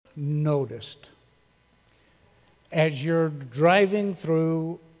noticed as you're driving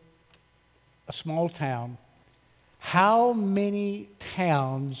through a small town, how many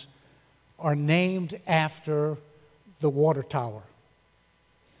towns are named after the water tower?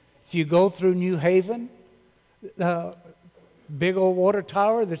 If you go through New Haven, big old water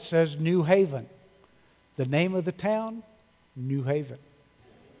tower that says New Haven. The name of the town, New Haven.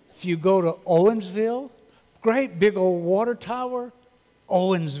 If you go to Owensville, great big old water tower,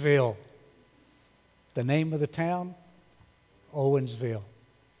 Owensville. The name of the town, Owensville.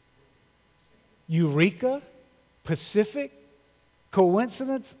 Eureka, Pacific,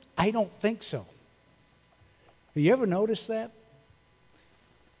 coincidence? I don't think so. Have you ever noticed that?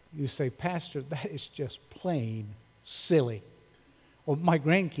 You say, Pastor, that is just plain silly. Well, my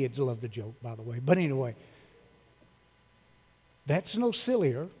grandkids love the joke, by the way. But anyway, that's no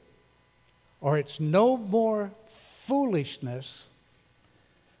sillier, or it's no more foolishness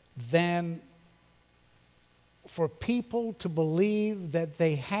than for people to believe that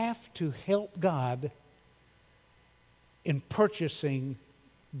they have to help God in purchasing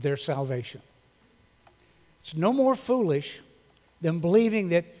their salvation. It's no more foolish than believing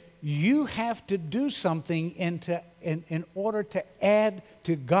that you have to do something in order to add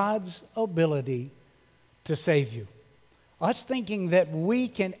to God's ability to save you. Us thinking that we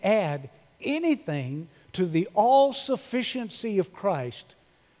can add anything to the all-sufficiency of Christ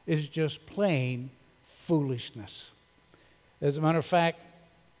is just plain foolishness. As a matter of fact,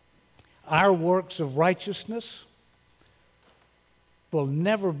 our works of righteousness will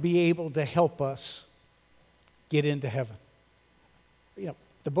never be able to help us get into heaven. You know,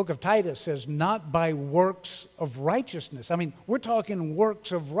 the book of Titus says, not by works of righteousness. I mean, we're talking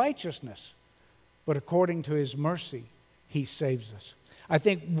works of righteousness, but according to His mercy, He saves us. I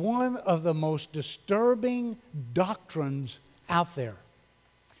think one of the most disturbing doctrines out there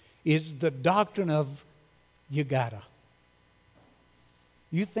is the doctrine of you gotta.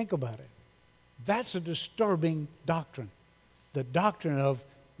 You think about it. That's a disturbing doctrine. The doctrine of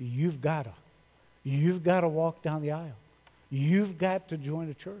you've gotta. You've got to walk down the aisle. You've got to join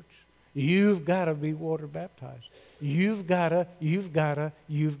a church. You've got to be water baptized. You've got to.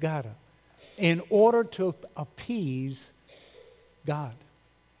 In order to appease God.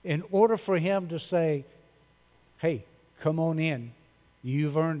 In order for Him to say, hey, come on in.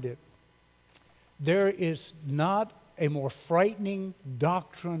 You've earned it. There is not a more frightening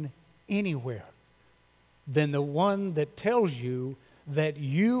doctrine anywhere than the one that tells you that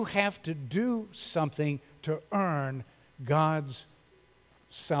you have to do something to earn God's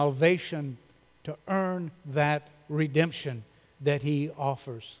salvation, to earn that redemption that He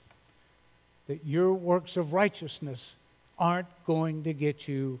offers. That your works of righteousness aren't going to get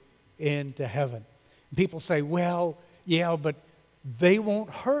you into heaven. People say, well, yeah, but they won't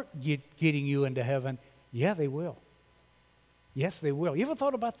hurt getting you into heaven. Yeah, they will. Yes, they will. You ever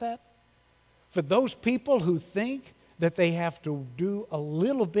thought about that? For those people who think that they have to do a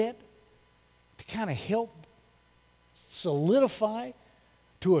little bit to kind of help solidify,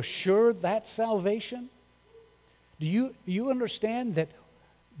 to assure that salvation, do you understand that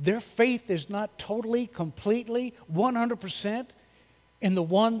their faith is not totally, completely, 100% in the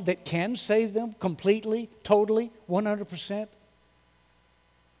one that can save them completely, totally, 100%?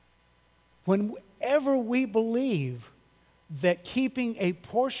 Whenever we believe that keeping a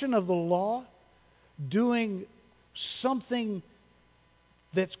portion of the law, doing something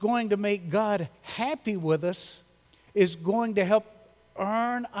that's going to make God happy with us, is going to help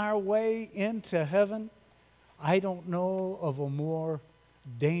earn our way into heaven, I don't know of a more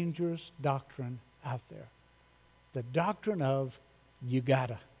dangerous doctrine out there. The doctrine of you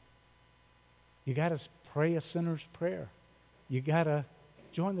gotta. You gotta pray a sinner's prayer. You gotta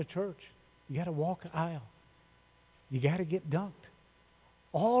join the church. You gotta walk the aisle. You gotta get dunked.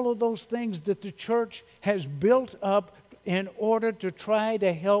 All of those things that the church has built up in order to try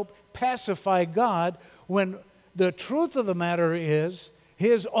to help pacify God, when the truth of the matter is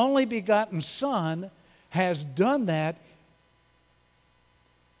His only begotten Son has done that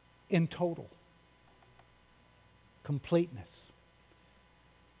in total completeness.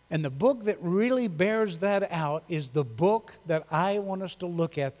 And the book that really bears that out is the book that I want us to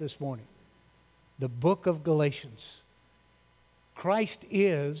look at this morning, the book of Galatians. Christ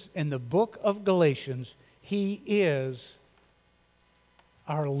is, in the book of Galatians, He is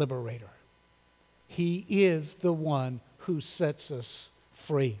our liberator. He is the one who sets us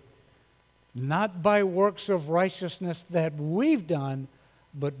free. Not by works of righteousness that we've done,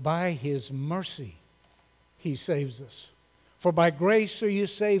 but by His mercy, He saves us. For by grace are you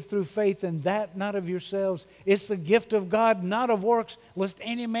saved through faith, and that not of yourselves. It's the gift of God, not of works, lest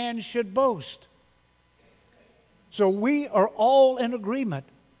any man should boast. So we are all in agreement,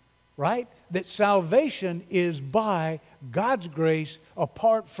 right? That salvation is by God's grace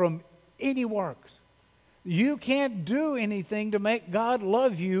apart from any works. You can't do anything to make God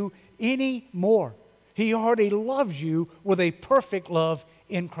love you any more. He already loves you with a perfect love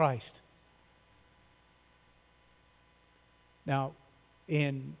in Christ. Now,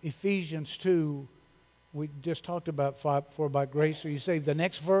 in Ephesians 2, we just talked about for by grace are you saved. The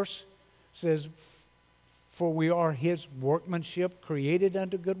next verse says, for we are His workmanship created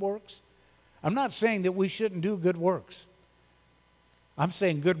unto good works. I'm not saying that we shouldn't do good works. I'm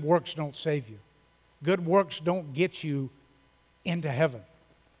saying good works don't save you. Good works don't get you into heaven.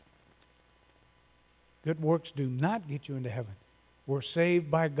 Good works do not get you into heaven. We're saved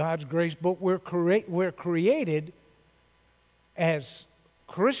by God's grace, but we're created as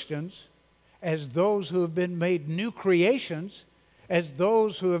Christians, as those who have been made new creations, as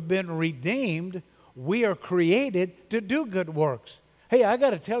those who have been redeemed. We are created to do good works. Hey, I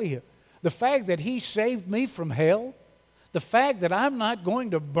got to tell you, the fact that He saved me from hell, the fact that I'm not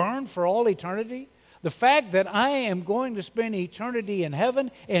going to burn for all eternity, the fact that I am going to spend eternity in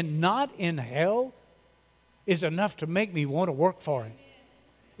heaven and not in hell is enough to make me want to work for Him.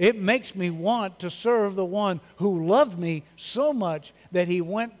 It makes me want to serve the one who loved me so much that He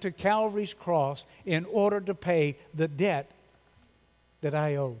went to Calvary's cross in order to pay the debt that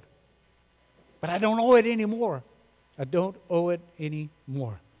I owed. But I don't owe it anymore. I don't owe it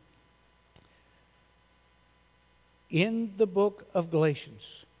anymore. In the book of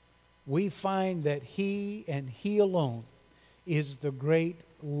Galatians, we find that He and He alone is the great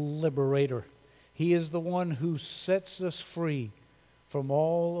liberator. He is the one who sets us free from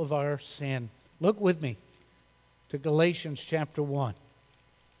all of our sin. Look with me to Galatians chapter 1.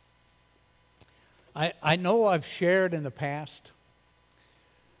 I know I've shared in the past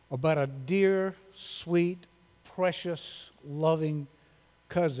about a dear, sweet, precious, loving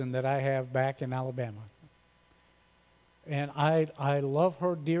cousin that I have back in Alabama. And I love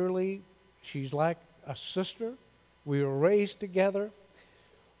her dearly. She's like a sister. We were raised together.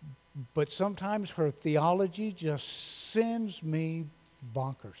 But sometimes her theology just sends me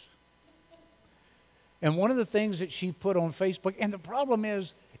bonkers. And one of the things that she put on Facebook, and the problem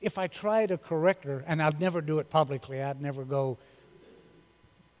is, if I try to correct her, and I'd never do it publicly, I'd never go,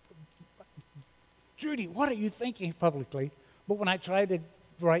 Judy, what are you thinking publicly? But when I try to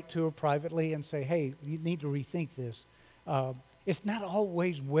write to her privately and say, hey, you need to rethink this, it's not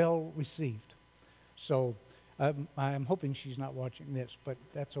always well received. So I'm hoping she's not watching this, but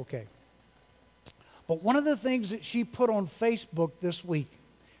that's okay. But one of the things that she put on Facebook this week,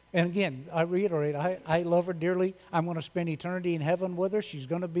 and again, I reiterate, I love her dearly. I'm going to spend eternity in heaven with her. She's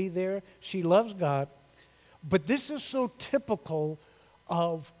going to be there. She loves God. But this is so typical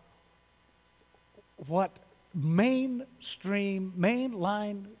of what mainline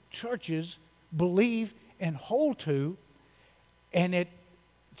churches believe and hold to, and it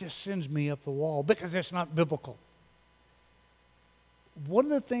just sends me up the wall because it's not biblical. One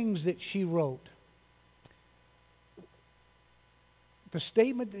of the things that she wrote, the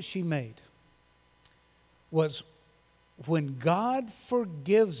statement that she made was, when God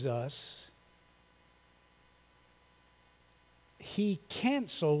forgives us, He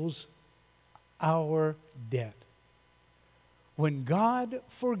cancels our debt. When God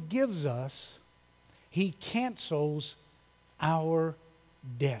forgives us, He cancels our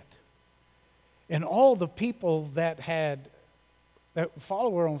debt. And all the people that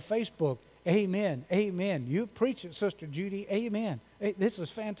follow her on Facebook, amen, amen. You preach it, Sister Judy, amen. Hey, this is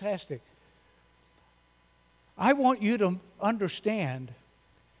fantastic. I want you to understand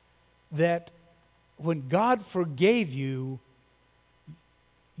that when God forgave you,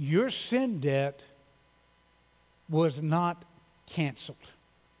 your sin debt was not canceled.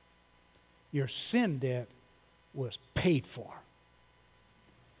 Your sin debt was paid for.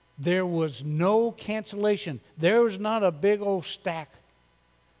 There was no cancellation. There was not a big old stack.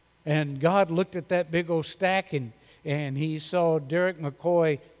 And God looked at that big old stack and He saw Derek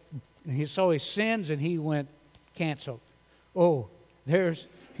McCoy, He saw his sins and He went, canceled. Oh, there's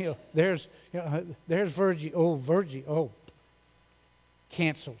Virgie. Oh, Virgie. Oh,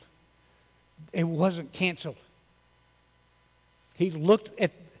 canceled. It wasn't canceled. He looked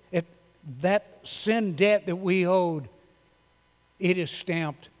at that sin debt that we owed. It is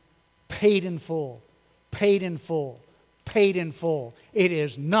stamped, paid in full, paid in full, paid in full. It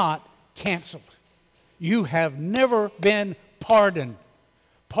is not canceled. You have never been pardoned.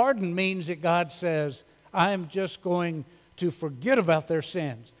 Pardon means that God says, I'm just going to forget about their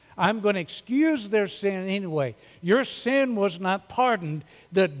sins. I'm going to excuse their sin anyway. Your sin was not pardoned.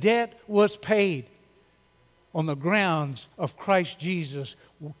 The debt was paid on the grounds of Christ Jesus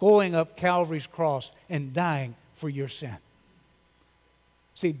going up Calvary's cross and dying for your sin.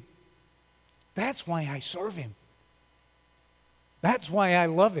 See, that's why I serve Him. That's why I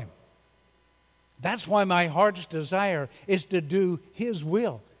love Him. That's why my heart's desire is to do His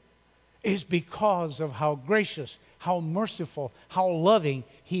will, is because of how gracious, how merciful, how loving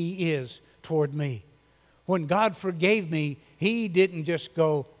He is toward me. When God forgave me, He didn't just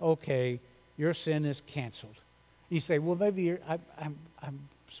go, okay, your sin is canceled. You say, well, maybe I'm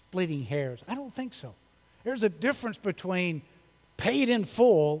splitting hairs. I don't think so. There's a difference between paid in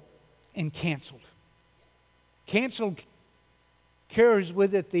full and canceled. Canceled carries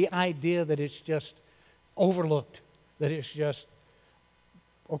with it the idea that it's just overlooked, that it's just,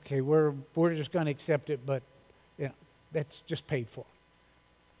 okay, we're just going to accept it, but that's just paid for.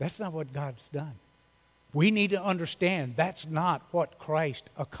 That's not what God's done. We need to understand that's not what Christ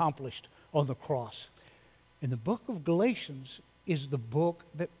accomplished on the cross. And the book of Galatians is the book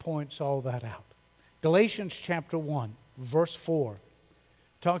that points all that out. Galatians chapter 1, verse 4,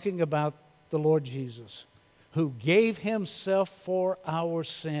 talking about the Lord Jesus, who gave Himself for our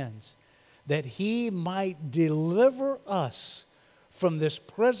sins, that He might deliver us from this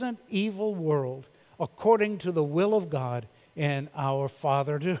present evil world, according to the will of God and our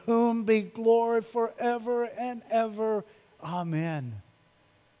Father, to whom be glory forever and ever. Amen.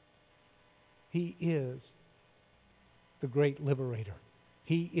 He is the great liberator.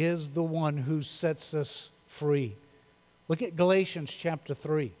 He is the one who sets us free. Look at Galatians chapter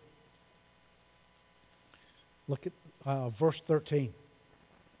 3. Look at verse 13.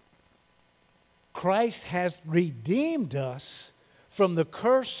 Christ has redeemed us from the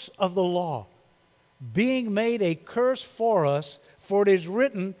curse of the law, being made a curse for us, for it is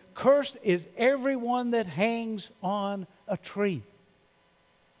written, cursed is everyone that hangs on a tree.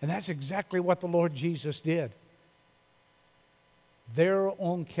 And that's exactly what the Lord Jesus did. There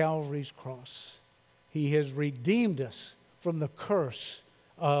on Calvary's cross, He has redeemed us from the curse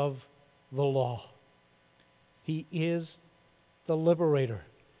of the law. He is the liberator,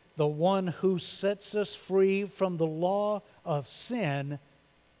 the one who sets us free from the law of sin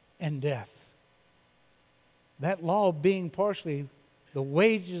and death. That law being partially the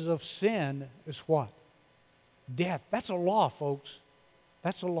wages of sin is what? Death. That's a law, folks.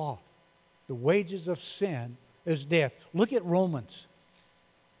 That's a law. The wages of sin is death. Look at Romans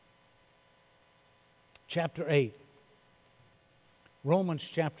chapter 8. Romans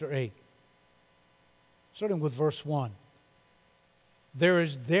chapter 8. Starting with verse 1. There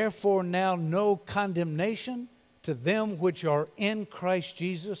is therefore now no condemnation to them which are in Christ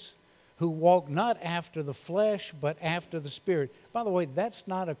Jesus, who walk not after the flesh, but after the Spirit. By the way, that's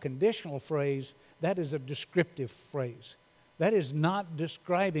not a conditional phrase. That is a descriptive phrase. That is not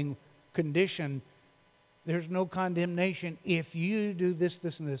describing condition. There's no condemnation if you do this,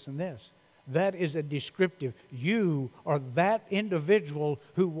 this, and this, and this. That is a descriptive. You are that individual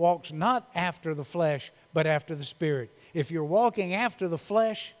who walks not after the flesh, but after the Spirit. If you're walking after the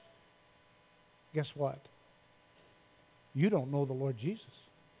flesh, guess what? You don't know the Lord Jesus.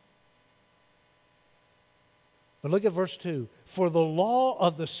 But look at verse 2. For the law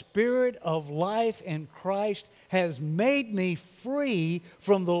of the Spirit of life in Christ has made me free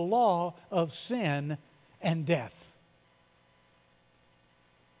from the law of sin and death.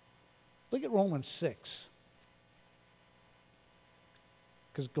 Look at Romans 6.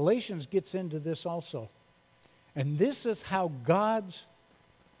 Because Galatians gets into this also. And this is how God's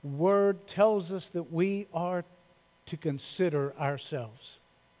Word tells us that we are to consider ourselves.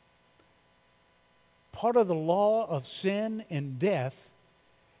 Part of the law of sin and death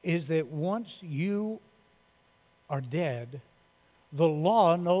is that once you are dead, the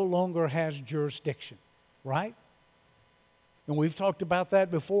law no longer has jurisdiction, right? And we've talked about that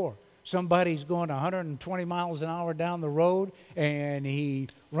before. Somebody's going 120 miles an hour down the road, and he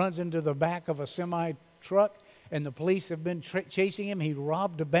runs into the back of a semi-truck, and the police have been chasing him. He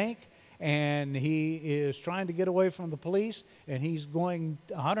robbed a bank, and he is trying to get away from the police, and he's going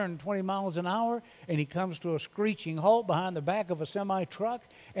 120 miles an hour, and he comes to a screeching halt behind the back of a semi-truck,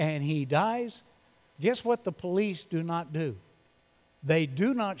 and he dies. Guess what the police do not do? They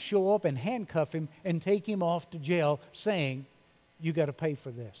do not show up and handcuff him and take him off to jail saying, you got to pay for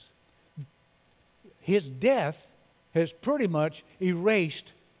this. His death has pretty much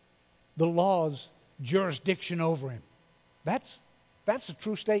erased the law's jurisdiction over him. That's a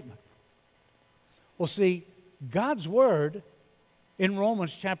true statement. Well, see, God's Word in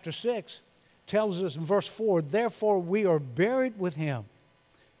Romans chapter 6 tells us in verse 4, therefore we are buried with him.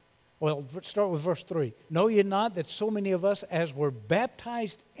 Well, let's start with verse 3. Know ye not that so many of us as were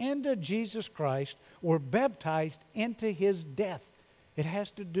baptized into Jesus Christ were baptized into his death? It has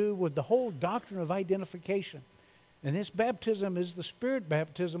to do with the whole doctrine of identification. And this baptism is the Spirit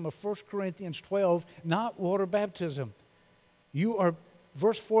baptism of 1 Corinthians 12, not water baptism.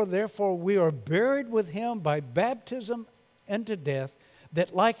 Verse 4, therefore we are buried with him by baptism into death,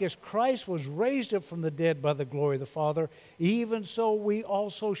 that like as Christ was raised up from the dead by the glory of the Father, even so we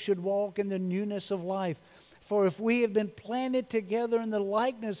also should walk in the newness of life. For if we have been planted together in the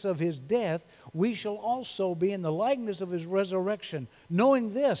likeness of his death, we shall also be in the likeness of his resurrection,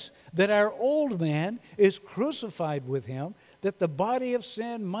 knowing this, that our old man is crucified with him, that the body of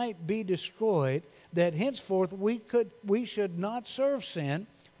sin might be destroyed, that henceforth we should not serve sin.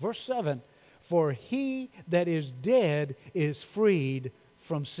 Verse 7, for he that is dead is freed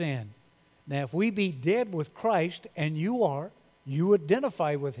from sin. Now, if we be dead with Christ, and you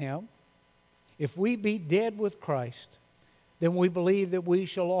identify with him, if we be dead with Christ, then we believe that we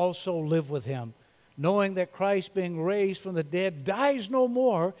shall also live with him, knowing that Christ being raised from the dead dies no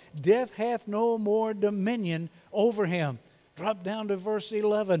more, death hath no more dominion over him. Drop down to verse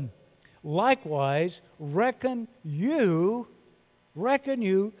 11. Likewise, reckon you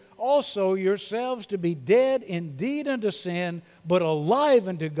also yourselves to be dead indeed unto sin, but alive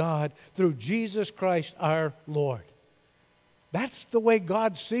unto God through Jesus Christ our Lord. That's the way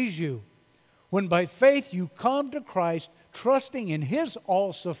God sees you. When by faith you come to Christ, trusting in his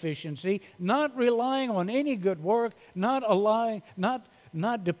all-sufficiency, not relying on any good work, not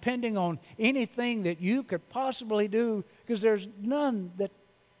depending on anything that you could possibly do, because there's none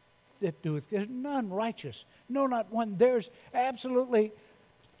that doeth. There's none righteous. No, not one. There's absolutely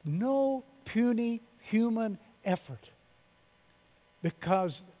no puny human effort.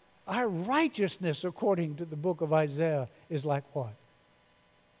 Because our righteousness, according to the book of Isaiah, is like what?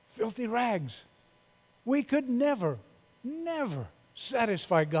 Filthy rags. We could never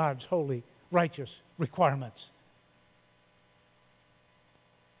satisfy God's holy, righteous requirements.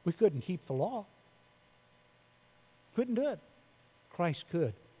 We couldn't keep the law. Couldn't do it. Christ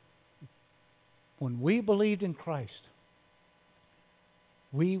could. When we believed in Christ,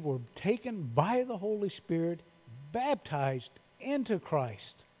 we were taken by the Holy Spirit, baptized into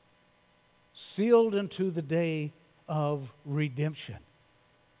Christ, sealed unto the day of redemption.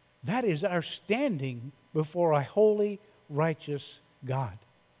 That is our standing before a holy, righteous God.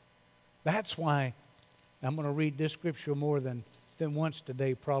 That's why I'm going to read this scripture more than once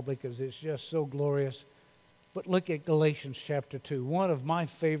today, probably, because it's just so glorious. But look at Galatians chapter 2, one of my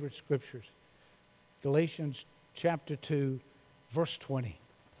favorite scriptures. Galatians chapter 2, verse 20.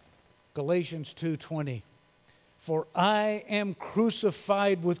 Galatians 2:20. For I am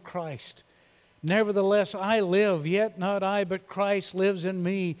crucified with Christ. Nevertheless, I live, yet not I, but Christ lives in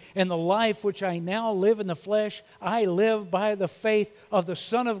me. And the life which I now live in the flesh, I live by the faith of the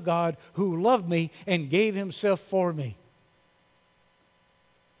Son of God, who loved me and gave himself for me.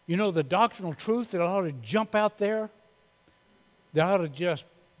 You know the doctrinal truth that ought to jump out there? That ought to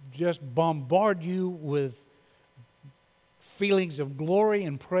just bombard you with feelings of glory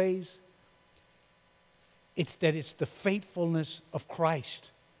and praise. It's that it's the faithfulness of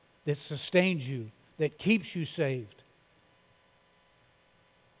Christ that sustains you, that keeps you saved.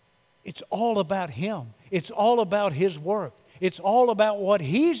 It's all about him. It's all about his work. It's all about what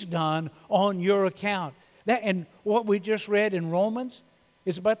he's done on your account. That, and what we just read in Romans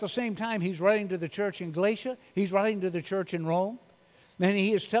is about the same time he's writing to the church in Galatia. He's writing to the church in Rome. Then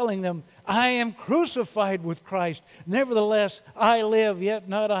he is telling them, I am crucified with Christ. Nevertheless, I live, yet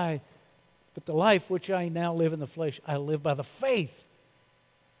not I. But the life which I now live in the flesh, I live by the faith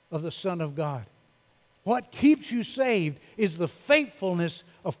of the Son of God. What keeps you saved is the faithfulness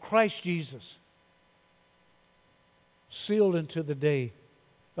of Christ Jesus, sealed into the day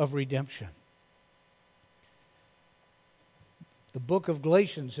of redemption. The book of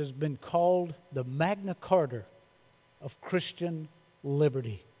Galatians has been called the Magna Carta of Christian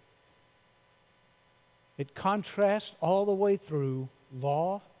liberty. It contrasts all the way through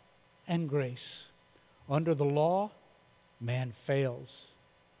law and grace. Under the law, man fails.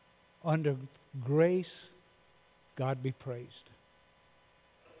 Under grace, God be praised.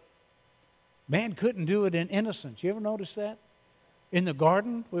 Man couldn't do it in innocence. You ever notice that? In the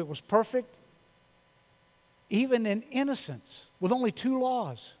garden, where it was perfect, even in innocence, with only 2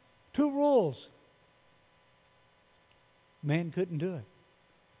 laws, 2 rules, man couldn't do it.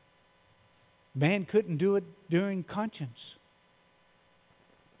 Man couldn't do it during conscience.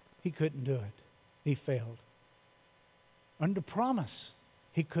 He couldn't do it. He failed. Under promise,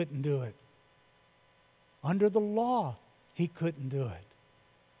 he couldn't do it. Under the law, he couldn't do it.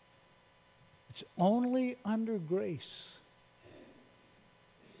 It's only under grace.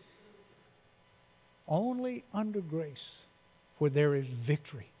 Only under grace where there is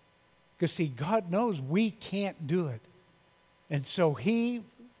victory. Because see, God knows we can't do it. And so he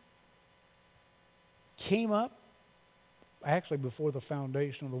came up, actually before the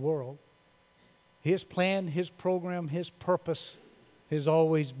foundation of the world. His plan, his program, his purpose has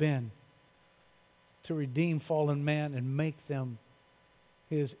always been to redeem fallen man and make them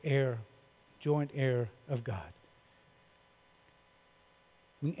his heir, joint heir of God.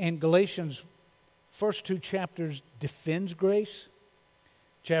 And Galatians' first 2 chapters defends grace.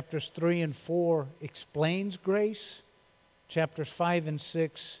 Chapters 3 and 4 explains grace. Chapters 5 and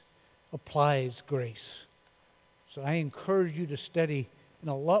 6 applies grace. So I encourage you to study in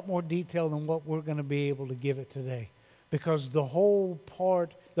a lot more detail than what we're going to be able to give it today. Because the whole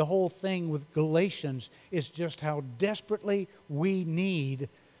thing with Galatians is just how desperately we need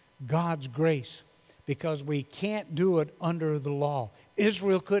God's grace. Because we can't do it under the law.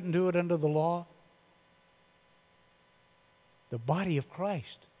 Israel couldn't do it under the law. The body of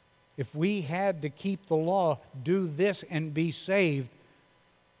Christ, if we had to keep the law, do this and be saved,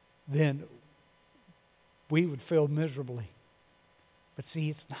 then we would fail miserably. But see,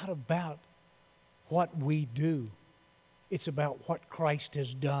 it's not about what we do. It's about what Christ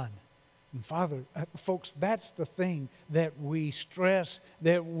has done. And Father, folks, that's the thing that we stress,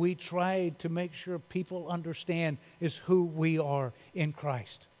 that we try to make sure people understand is who we are in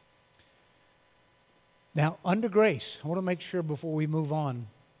Christ. Now, under grace, I want to make sure before we move on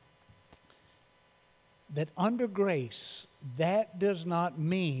that under grace, that does not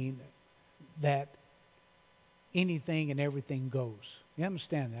mean that anything and everything goes. You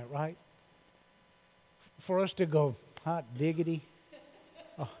understand that, right? For us to go, hot diggity,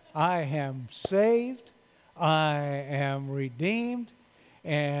 I am saved, I am redeemed,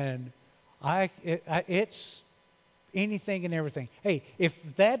 and it's anything and everything. Hey,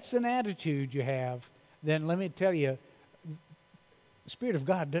 if that's an attitude you have, then let me tell you, the Spirit of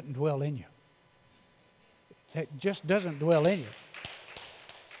God doesn't dwell in you. It just doesn't dwell in you.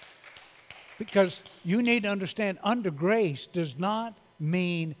 Because you need to understand, under grace does not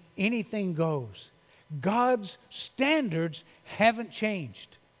mean anything goes. God's standards haven't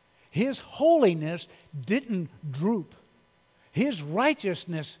changed. His holiness didn't droop. His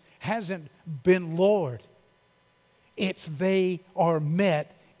righteousness hasn't been lowered. It's they are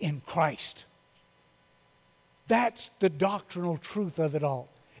met in Christ. That's the doctrinal truth of it all,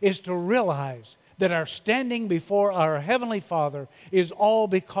 is to realize that our standing before our Heavenly Father is all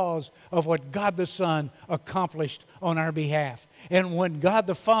because of what God the Son accomplished on our behalf. And when God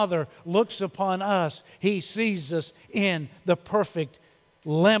the Father looks upon us, He sees us in the perfect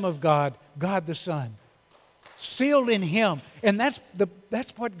Lamb of God, God the Son, sealed in Him. And that's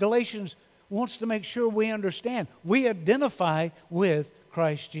what Galatians wants to make sure we understand. We identify with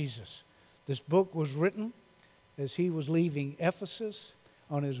Christ Jesus. This book was written as he was leaving Ephesus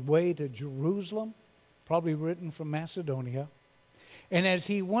on his way to Jerusalem, probably written from Macedonia. And as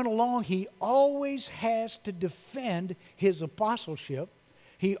he went along, he always has to defend his apostleship.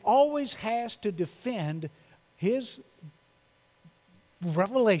 He always has to defend his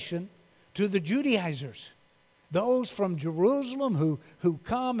revelation to the Judaizers, those from Jerusalem who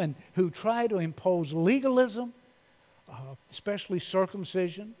come and who try to impose legalism, especially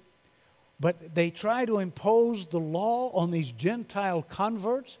circumcision. But they try to impose the law on these Gentile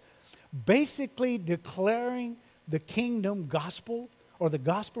converts, basically declaring the kingdom gospel or the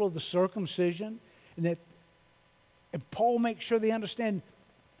gospel of the circumcision. And Paul makes sure they understand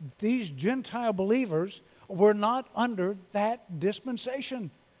these Gentile believers were not under that dispensation.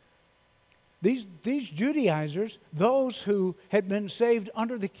 These Judaizers, those who had been saved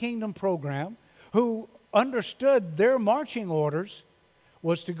under the kingdom program, who understood their marching orders,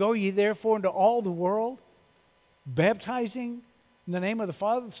 was to go ye therefore into all the world, baptizing in the name of the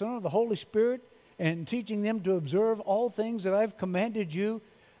Father, the Son, and the Holy Spirit, and teaching them to observe all things that I've commanded you.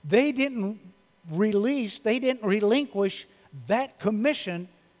 They didn't relinquish that commission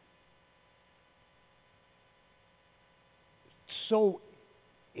so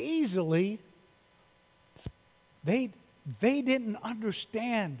easily. They didn't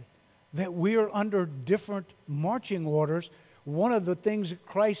understand that we're under different marching orders. One of the things that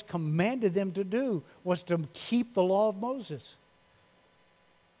Christ commanded them to do was to keep the law of Moses.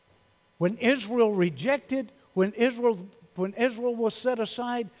 When Israel rejected, when Israel was set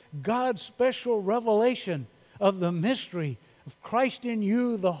aside, God's special revelation of the mystery of Christ in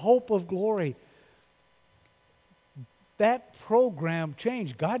you, the hope of glory, that program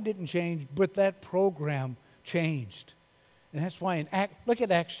changed. God didn't change, but that program changed. And that's why look at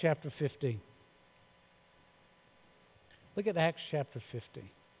Acts chapter 15. Look at Acts chapter 15.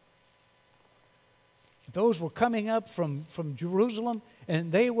 Those were coming up from Jerusalem,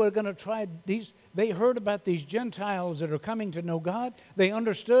 and they were going to try these. They heard about these Gentiles that are coming to know God. They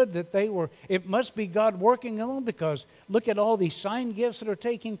understood that it must be God working in them, because look at all these sign gifts that are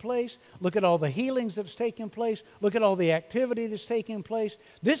taking place. Look at all the healings that's taking place. Look at all the activity that's taking place.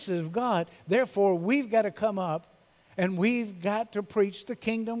 This is God. Therefore, we've got to come up and we've got to preach the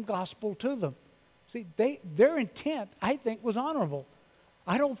kingdom gospel to them. See, their intent, I think, was honorable.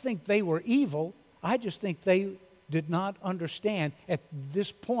 I don't think they were evil. I just think they did not understand at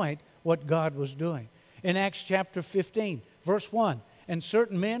this point what God was doing. In Acts chapter 15, verse 1, and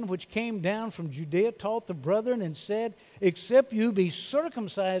certain men which came down from Judea taught the brethren and said, except you be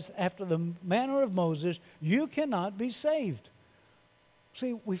circumcised after the manner of Moses, you cannot be saved.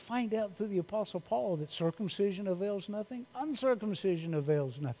 See, we find out through the Apostle Paul that circumcision avails nothing, uncircumcision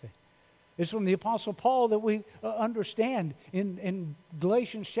avails nothing. It's from the Apostle Paul that we understand in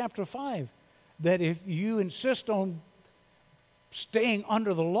Galatians chapter 5. That if you insist on staying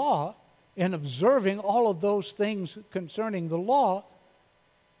under the law and observing all of those things concerning the law,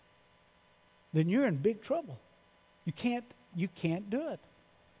 then you're in big trouble. You can't do it.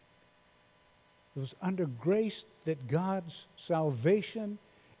 It was under grace that God's salvation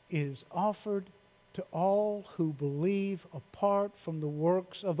is offered to all who believe apart from the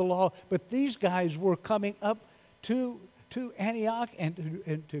works of the law. But these guys were coming up to Antioch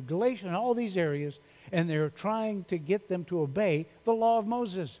and to Galatia and all these areas, and they're trying to get them to obey the law of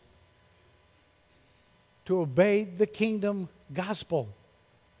Moses, to obey the kingdom gospel.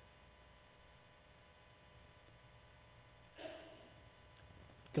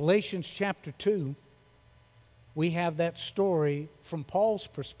 Galatians chapter 2, we have that story from Paul's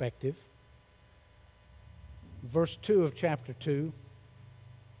perspective. Verse 2 of chapter 2.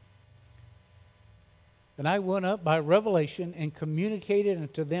 And I went up by revelation and communicated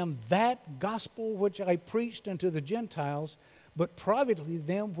unto them that gospel which I preached unto the Gentiles, but privately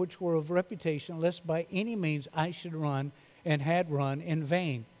them which were of reputation, lest by any means I should run, and had run in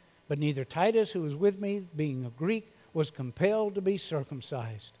vain. But neither Titus, who was with me, being a Greek, was compelled to be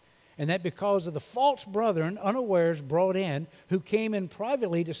circumcised. And that because of the false brethren unawares brought in, who came in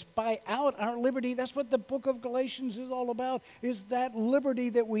privately to spy out our liberty. That's what the book of Galatians is all about, is that liberty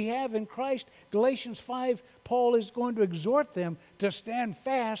that we have in Christ. Galatians 5, Paul is going to exhort them to stand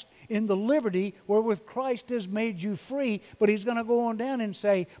fast in the liberty wherewith Christ has made you free. But he's going to go on down and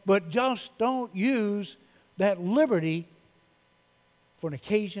say, but just don't use that liberty for an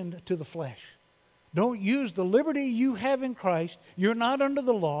occasion to the flesh. Don't use the liberty you have in Christ. You're not under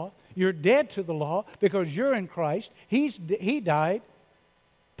the law. You're dead to the law because you're in Christ. He died.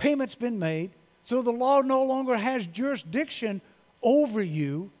 Payment's been made. So the law no longer has jurisdiction over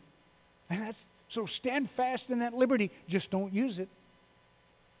you. So stand fast in that liberty. Just don't use it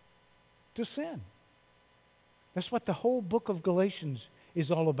to sin. That's what the whole book of Galatians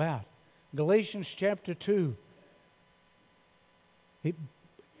is all about. Galatians chapter 2.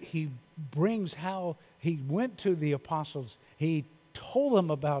 He brings how he went to the apostles. He told them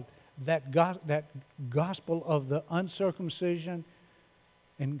about that gospel of the uncircumcision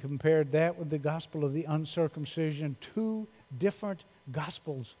and compared that with the gospel of the uncircumcision. Two different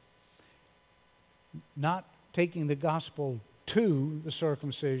gospels. Not taking the gospel to the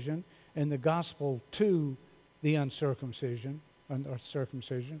circumcision and the gospel to the uncircumcision, or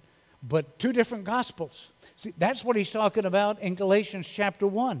circumcision, but two different gospels. See, that's what he's talking about in Galatians chapter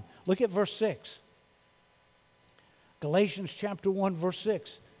 1. Look at verse 6. Galatians chapter 1, verse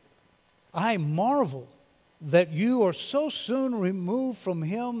 6. I marvel that you are so soon removed from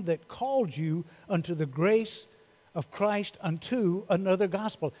him that called you unto the grace of Christ unto another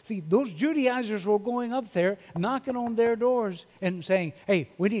gospel. See, those Judaizers were going up there, knocking on their doors and saying, hey,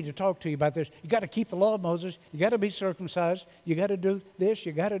 we need to talk to you about this. You got to keep the law of Moses. You got to be circumcised. You got to do this.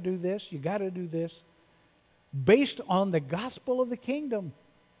 You got to do this. You got to do this. Based on the gospel of the kingdom.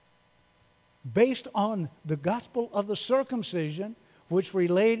 Based on the gospel of the circumcision, which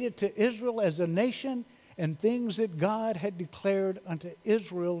related to Israel as a nation and things that God had declared unto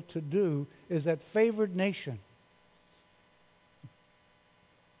Israel to do as that favored nation.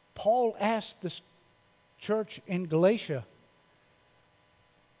 Paul asked this church in Galatia,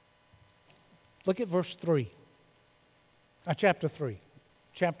 look at verse 3, chapter 3,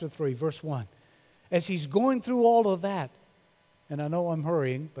 verse 1. As he's going through all of that, and I know I'm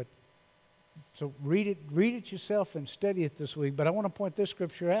hurrying, but so read it yourself and study it this week, but I want to point this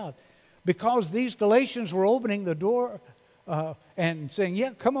scripture out. because these Galatians were opening the door and saying,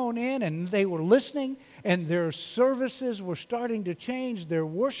 yeah, come on in, and they were listening, and their services were starting to change, their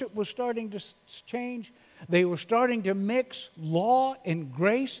worship was starting to change, they were starting to mix law and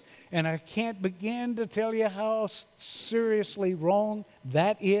grace, and I can't begin to tell you how seriously wrong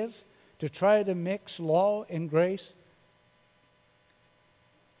that is, to try to mix law and grace.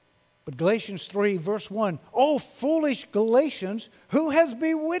 But Galatians 3, verse 1, "O foolish Galatians, who has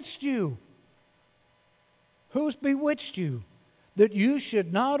bewitched you?" Who's bewitched you? "That you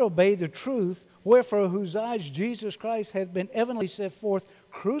should not obey the truth, wherefore whose eyes Jesus Christ hath been evidently set forth,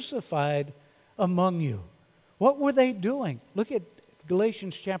 crucified among you." What were they doing? Look at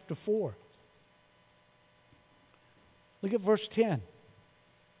Galatians chapter 4. Look at verse 10.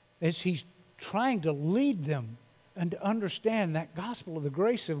 As he's trying to lead them and to understand that gospel of the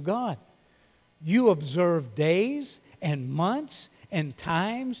grace of God. "You observe days and months and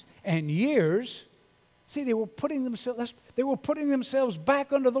times and years." See, they were putting themselves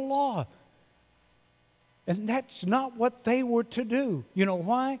back under the law. And that's not what they were to do. You know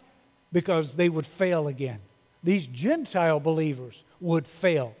why? Because they would fail again. These Gentile believers would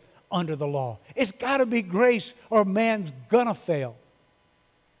fail under the law. It's got to be grace or man's gonna fail.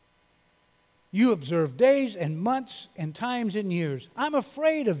 "You observe days and months and times and years. I'm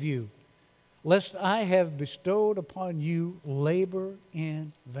afraid of you, lest I have bestowed upon you labor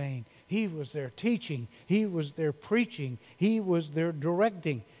in vain." He was there teaching. He was there preaching. He was there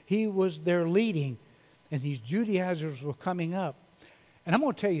directing. He was there leading. And these Judaizers were coming up. And I'm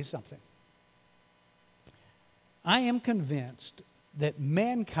going to tell you something. I am convinced that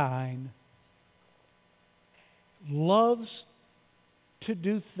mankind loves to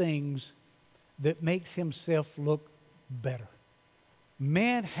do things that makes himself look better.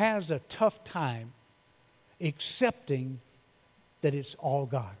 Man has a tough time accepting that it's all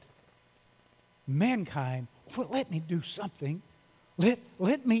God. Mankind, well, let me do something.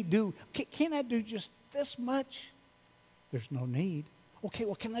 Let me do, can I do just this much? There's no need. Okay,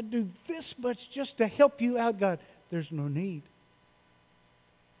 well, can I do this much just to help you out, God? There's no need.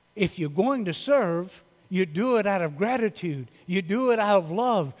 If you're going to serve, you do it out of gratitude. You do it out of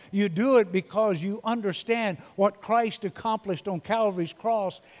love. You do it because you understand what Christ accomplished on Calvary's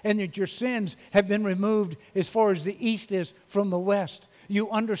cross and that your sins have been removed as far as the east is from the west.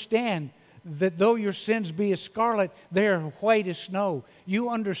 You understand that though your sins be as scarlet, they are white as snow. You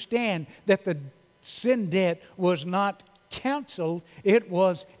understand that the sin debt was not canceled. It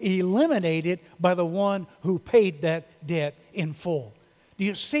was eliminated by the one who paid that debt in full. Do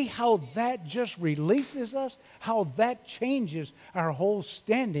you see how that just releases us? How that changes our whole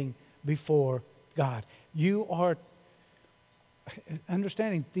standing before God? You are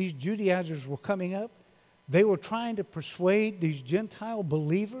understanding these Judaizers were coming up. They were trying to persuade these Gentile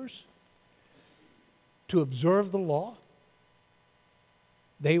believers to observe the law.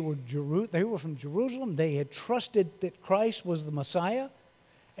 They were from Jerusalem. They had trusted that Christ was the Messiah.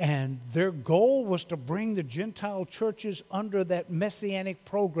 And their goal was to bring the Gentile churches under that messianic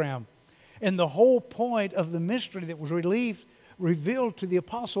program. And the whole point of the mystery that was revealed to the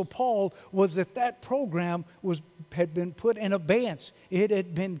Apostle Paul was that that program had been put in abeyance. It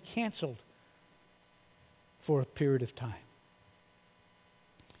had been canceled for a period of time.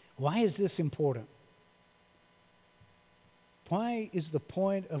 Why is this important? Why is the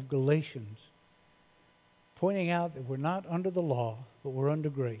point of Galatians pointing out that we're not under the law, but we're under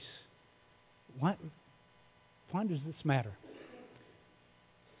grace? Why does this matter?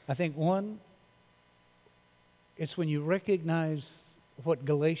 I think, one, it's when you recognize what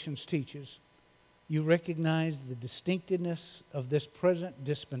Galatians teaches, you recognize the distinctiveness of this present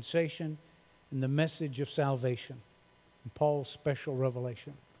dispensation and the message of salvation, and Paul's special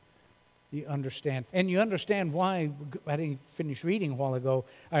revelation. You understand. And you understand why, I didn't finish reading a while ago,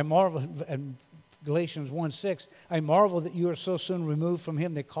 I marvel, and Galatians 1:6, I marvel that you are so soon removed from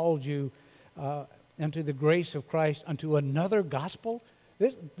him that called you unto the grace of Christ, unto another gospel.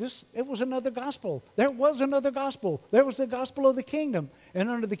 It was another gospel. There was another gospel. There was the gospel of the kingdom. And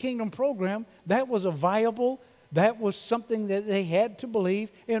under the kingdom program, that was that was something that they had to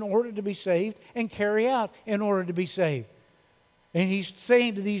believe in order to be saved and carry out in order to be saved. And he's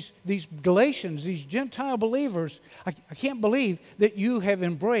saying to these Galatians, these Gentile believers, I can't believe that you have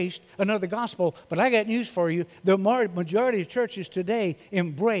embraced another gospel, but I got news for you. The majority of churches today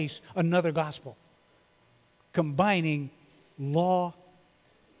embrace another gospel, combining law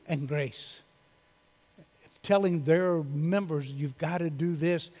and grace. Telling their members, you've got to do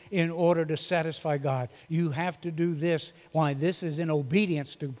this in order to satisfy God. You have to do this. Why? This is in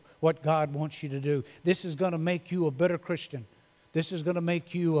obedience to what God wants you to do. This is going to make you a better Christian. This is going to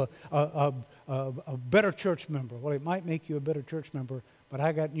make you a better church member. Well, it might make you a better church member, but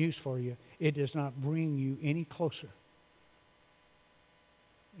I got news for you. It does not bring you any closer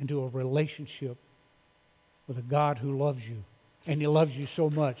into a relationship with a God who loves you. And He loves you so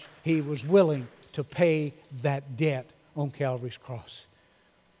much, He was willing to pay that debt on Calvary's cross.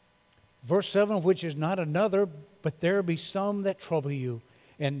 Verse 7, which is not another, but there be some that trouble you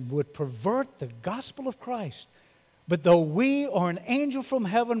and would pervert the gospel of Christ. But though we or an angel from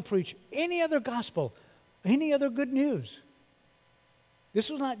heaven preach any other gospel, any other good news. This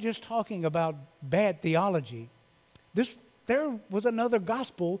was not just talking about bad theology. There was another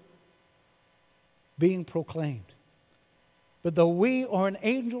gospel being proclaimed. But though we or an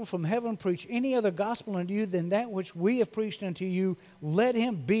angel from heaven preach any other gospel unto you than that which we have preached unto you, let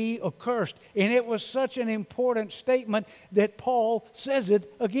him be accursed. And it was such an important statement that Paul says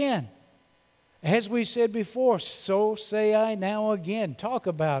it again. As we said before, so say I now again. Talk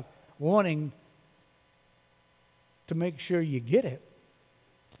about wanting to make sure you get it.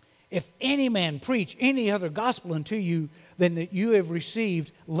 If any man preach any other gospel unto you than that you have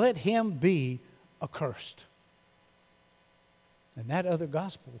received, let him be accursed. And that other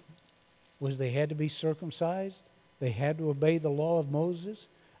gospel was they had to be circumcised. They had to obey the law of Moses.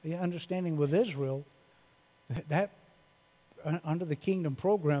 The understanding with Israel, that under the kingdom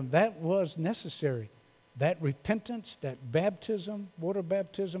program, that was necessary. That repentance, that baptism, water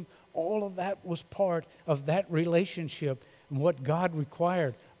baptism, all of that was part of that relationship and what God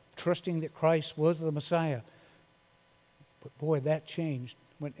required, trusting that Christ was the Messiah. But boy, that changed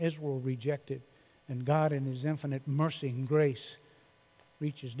when Israel rejected, and God in His infinite mercy and grace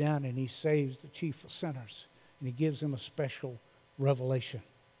reaches down and He saves the chief of sinners, and He gives them a special revelation.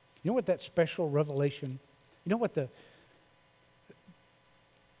 You know what that special revelation, you know what the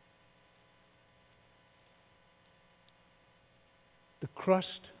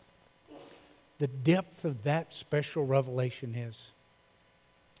crust, the depth of that special revelation is?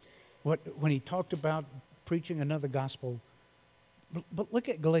 When He talked about preaching another gospel, but look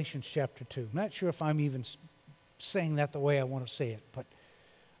at Galatians chapter 2. I'm not sure if I'm even saying that the way I want to say it, but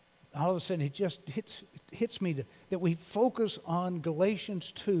all of a sudden it just hits me that we focus on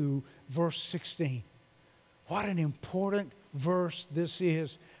Galatians 2, verse 16. What an important verse this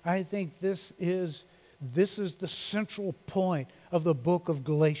is. I think this is the central point of the book of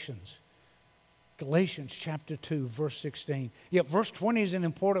Galatians. Galatians chapter 2, verse 16. Yet verse 20 is an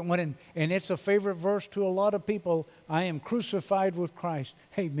important one, and it's a favorite verse to a lot of people. I am crucified with Christ.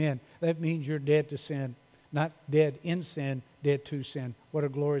 Amen. That means you're dead to sin. Not dead in sin, dead to sin. What a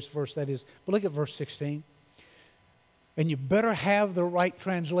glorious verse that is. But look at verse 16. And you better have the right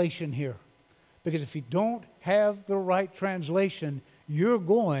translation here. Because if you don't have the right translation, you're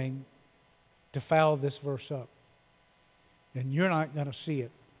going to foul this verse up. And you're not going to see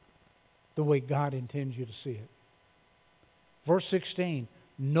it the way God intends you to see it. Verse 16,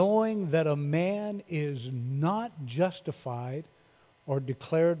 knowing that a man is not justified or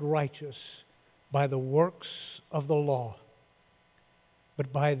declared righteous by the works of the law,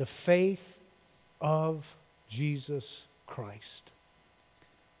 but by the faith of Jesus Christ.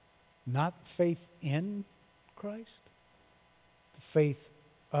 Not faith in Christ, the faith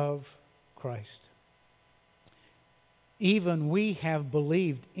of Christ. Even we have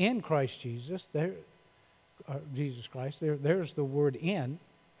believed in Christ Jesus. Jesus Christ. There's the word "in."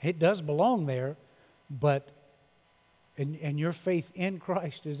 It does belong there, but and your faith in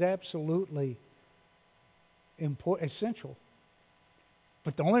Christ is absolutely essential.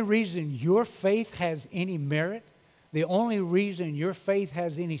 But the only reason your faith has any merit, the only reason your faith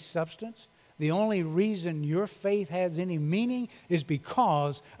has any substance, the only reason your faith has any meaning is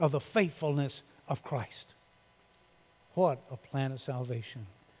because of the faithfulness of Christ. What a plan of salvation.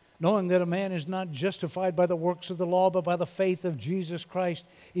 Knowing that a man is not justified by the works of the law, but by the faith of Jesus Christ,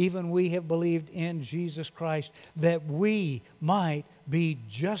 even we have believed in Jesus Christ, that we might be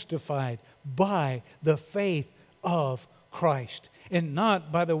justified by the faith of Christ, and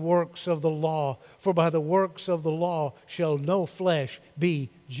not by the works of the law. For by the works of the law shall no flesh be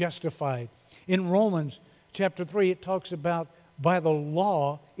justified. In Romans chapter 3, it talks about by the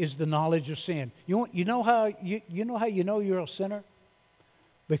law is the knowledge of sin. You know how you know you're a sinner?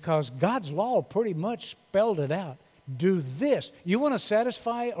 Because God's law pretty much spelled it out. Do this. You want to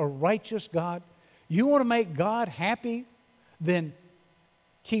satisfy a righteous God? You want to make God happy? Then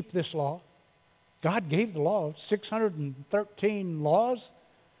keep this law. God gave the law, 613 laws.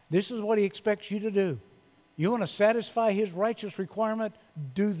 This is what He expects you to do. You want to satisfy His righteous requirement?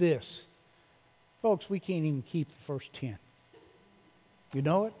 Do this. Folks, we can't even keep the first 10. You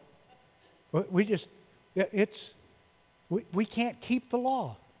know it? We just, We can't keep the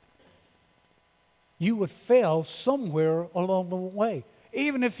law. You would fail somewhere along the way.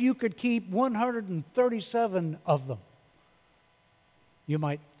 Even if you could keep 137 of them. You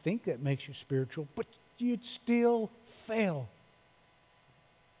might think that makes you spiritual, but you'd still fail.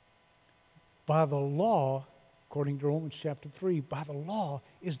 By the law, according to Romans chapter 3, by the law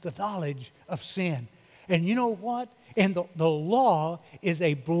is the knowledge of sin. And you know what? And the law is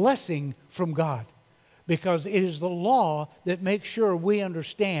a blessing from God, because it is the law that makes sure we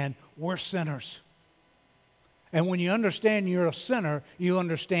understand we're sinners. And when you understand you're a sinner, you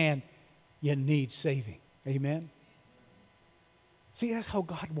understand you need saving. Amen? See, that's how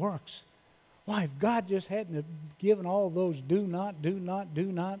God works. Why, if God just hadn't given all those do not,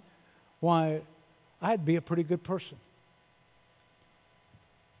 why, I'd be a pretty good person.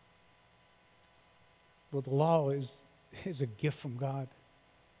 But the law is a gift from God,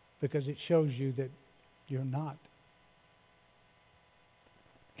 because it shows you that you're not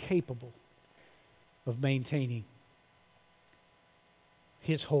capable of maintaining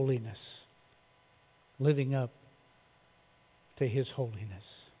His holiness, living up to His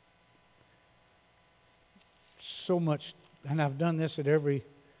holiness. So much, and I've done this at every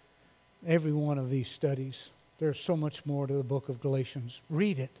one of these studies. There's so much more to the book of Galatians.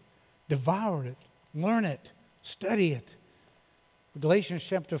 Read it, devour it, learn it, study it. Galatians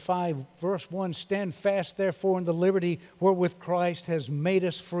chapter 5, verse 1, stand fast, therefore, in the liberty wherewith Christ has made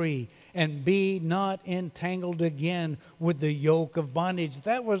us free, and be not entangled again with the yoke of bondage.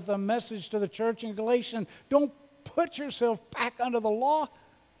 That was the message to the church in Galatians. Don't put yourself back under the law.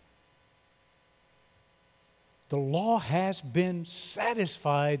 The law has been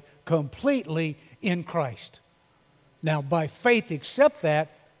satisfied completely in Christ. Now, by faith, accept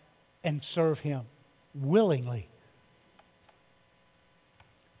that and serve Him willingly.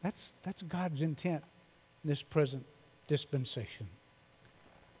 That's God's intent in this present dispensation.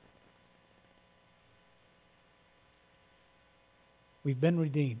 We've been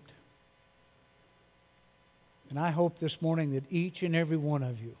redeemed. And I hope this morning that each and every one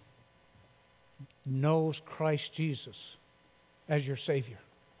of you knows Christ Jesus as your Savior.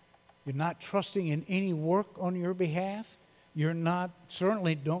 You're not trusting in any work on your behalf.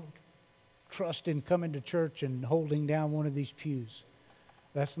 Certainly don't trust in coming to church and holding down one of these pews.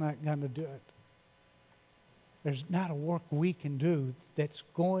 That's not going to do it. There's not a work we can do that's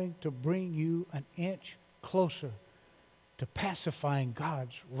going to bring you an inch closer to pacifying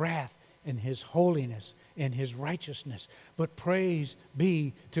God's wrath and His holiness and His righteousness. But praise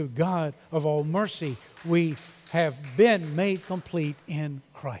be to God of all mercy. We have been made complete in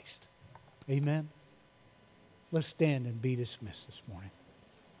Christ. Amen. Let's stand and be dismissed this morning.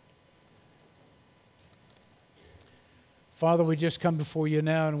 Father, we just come before you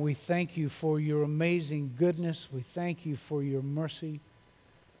now, and we thank you for your amazing goodness. We thank you for your mercy.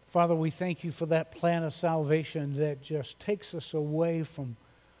 Father, we thank you for that plan of salvation that just takes us away from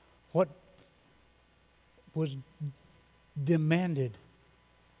what was demanded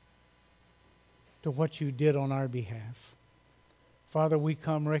to what you did on our behalf. Father, we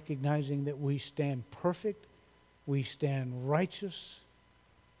come recognizing that we stand perfect, we stand righteous,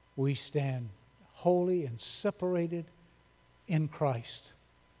 we stand holy and separated in Christ.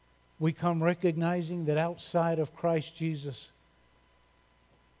 We come recognizing that outside of Christ Jesus,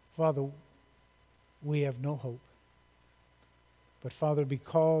 Father, we have no hope. But Father,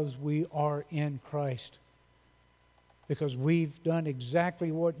 because we are in Christ, because we've done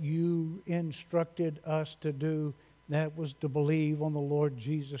exactly what you instructed us to do, that was to believe on the Lord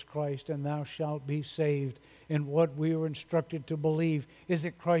Jesus Christ, and thou shalt be saved. And what we were instructed to believe is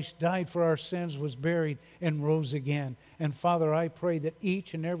that Christ died for our sins, was buried, and rose again. And Father, I pray that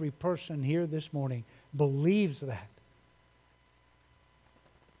each and every person here this morning believes that.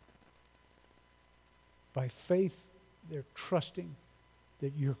 By faith, they're trusting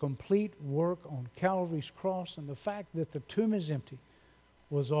that your complete work on Calvary's cross and the fact that the tomb is empty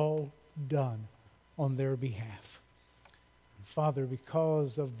was all done on their behalf. Father,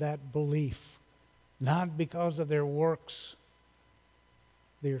 because of that belief, not because of their works,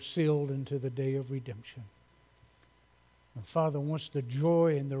 they are sealed into the day of redemption. And Father, once the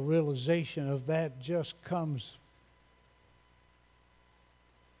joy and the realization of that just comes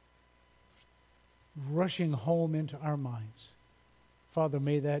rushing home into our minds, Father,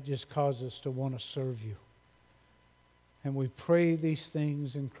 may that just cause us to want to serve you. And we pray these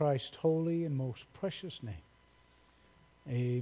things in Christ's holy and most precious name. Amen.